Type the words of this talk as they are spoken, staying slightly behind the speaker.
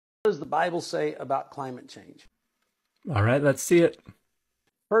does the Bible say about climate change? All right, let's see it.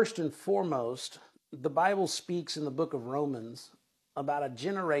 First and foremost, the Bible speaks in the book of Romans about a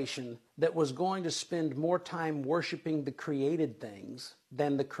generation that was going to spend more time worshiping the created things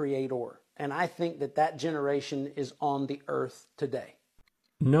than the Creator. And I think that that generation is on the earth today.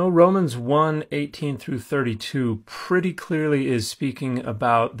 No, Romans 1:18 through 32 pretty clearly is speaking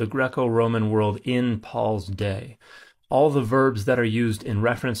about the Greco-Roman world in Paul's day. All the verbs that are used in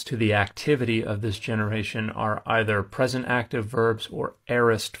reference to the activity of this generation are either present active verbs or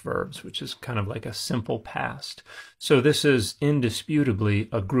aorist verbs, which is kind of like a simple past. So this is indisputably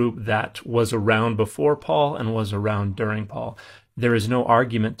a group that was around before Paul and was around during Paul. There is no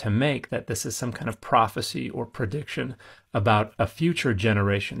argument to make that this is some kind of prophecy or prediction about a future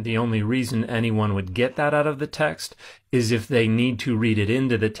generation. The only reason anyone would get that out of the text is if they need to read it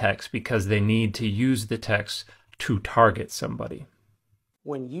into the text because they need to use the text to target somebody.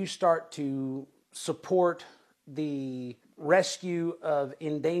 When you start to support the rescue of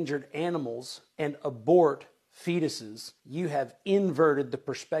endangered animals and abort fetuses, you have inverted the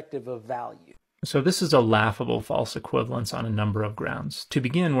perspective of value. So this is a laughable false equivalence on a number of grounds. To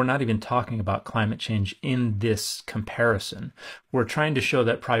begin, we're not even talking about climate change in this comparison. We're trying to show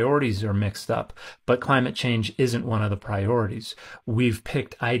that priorities are mixed up, but climate change isn't one of the priorities. We've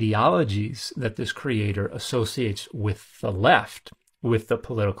picked ideologies that this creator associates with the left, with the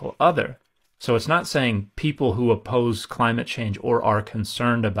political other. So it's not saying people who oppose climate change or are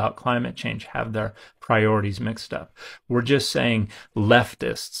concerned about climate change have their priorities mixed up. We're just saying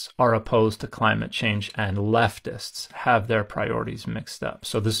leftists are opposed to climate change and leftists have their priorities mixed up.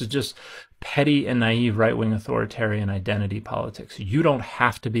 So this is just petty and naive right-wing authoritarian identity politics. You don't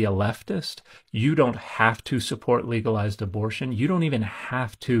have to be a leftist. You don't have to support legalized abortion. You don't even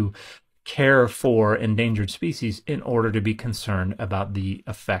have to care for endangered species in order to be concerned about the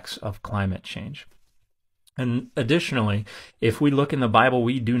effects of climate change. And additionally, if we look in the Bible,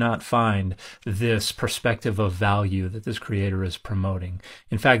 we do not find this perspective of value that this creator is promoting.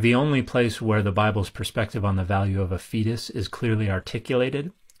 In fact, the only place where the Bible's perspective on the value of a fetus is clearly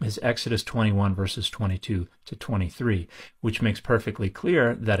articulated is Exodus 21 verses 22 to 23, which makes perfectly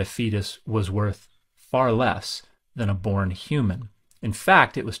clear that a fetus was worth far less than a born human. In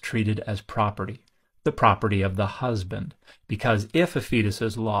fact, it was treated as property, the property of the husband, because if a fetus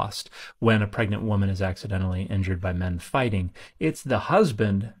is lost when a pregnant woman is accidentally injured by men fighting, it's the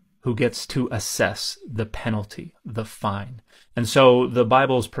husband who gets to assess the penalty, the fine. And so the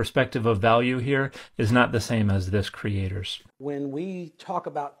Bible's perspective of value here is not the same as this creator's. When we talk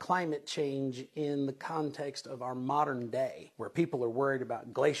about climate change in the context of our modern day, where people are worried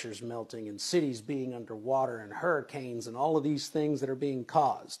about glaciers melting and cities being underwater and hurricanes and all of these things that are being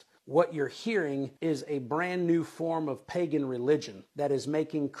caused, what you're hearing is a brand new form of pagan religion that is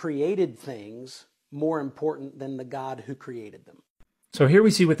making created things more important than the God who created them. So here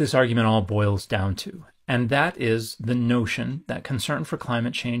we see what this argument all boils down to, and that is the notion that concern for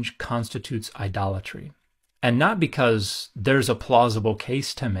climate change constitutes idolatry. And not because there's a plausible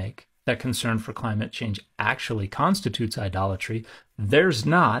case to make that concern for climate change actually constitutes idolatry. There's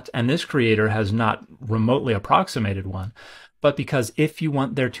not, and this creator has not remotely approximated one, but because if you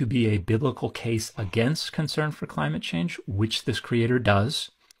want there to be a biblical case against concern for climate change, which this creator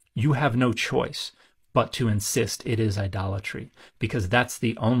does, you have no choice but to insist it is idolatry, because that's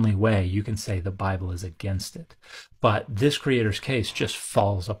the only way you can say the Bible is against it. But this creator's case just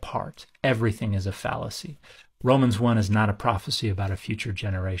falls apart. Everything is a fallacy. Romans 1 is not a prophecy about a future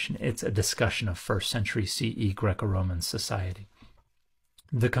generation. It's a discussion of first century CE Greco-Roman society.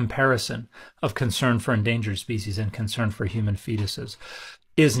 The comparison of concern for endangered species and concern for human fetuses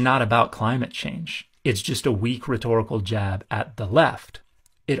is not about climate change. It's just a weak rhetorical jab at the left.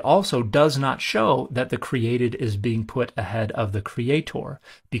 It also does not show that the created is being put ahead of the creator,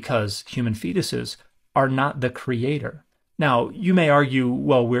 because human fetuses are not the creator. Now, you may argue,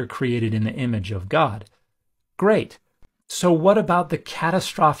 well, we're created in the image of God. Great. So what about the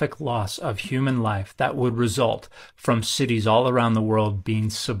catastrophic loss of human life that would result from cities all around the world being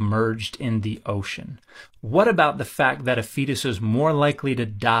submerged in the ocean? What about the fact that a fetus is more likely to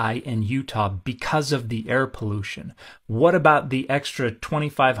die in Utah because of the air pollution? What about the extra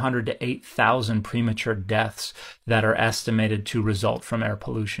 2,500 to 8,000 premature deaths that are estimated to result from air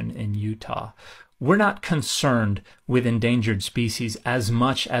pollution in Utah? We're not concerned with endangered species as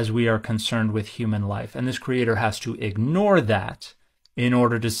much as we are concerned with human life. And this creator has to ignore that in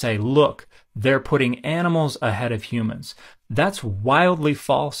order to say, look, they're putting animals ahead of humans. That's wildly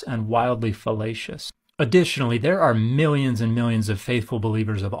false and wildly fallacious. Additionally, there are millions and millions of faithful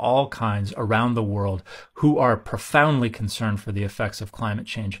believers of all kinds around the world who are profoundly concerned for the effects of climate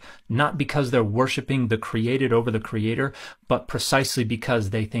change, not because they're worshiping the created over the creator, but precisely because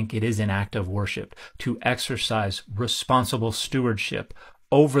they think it is an act of worship to exercise responsible stewardship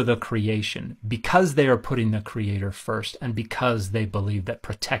over the creation, because they are putting the creator first and because they believe that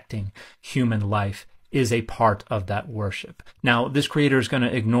protecting human life is a part of that worship. Now, this creator is going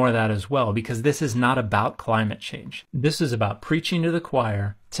to ignore that as well, because this is not about climate change. This is about preaching to the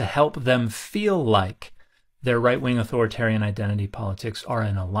choir to help them feel like their right-wing authoritarian identity politics are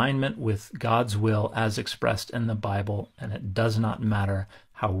in alignment with God's will as expressed in the Bible, and it does not matter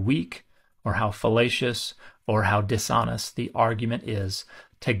how weak or how fallacious or how dishonest the argument is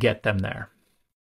to get them there.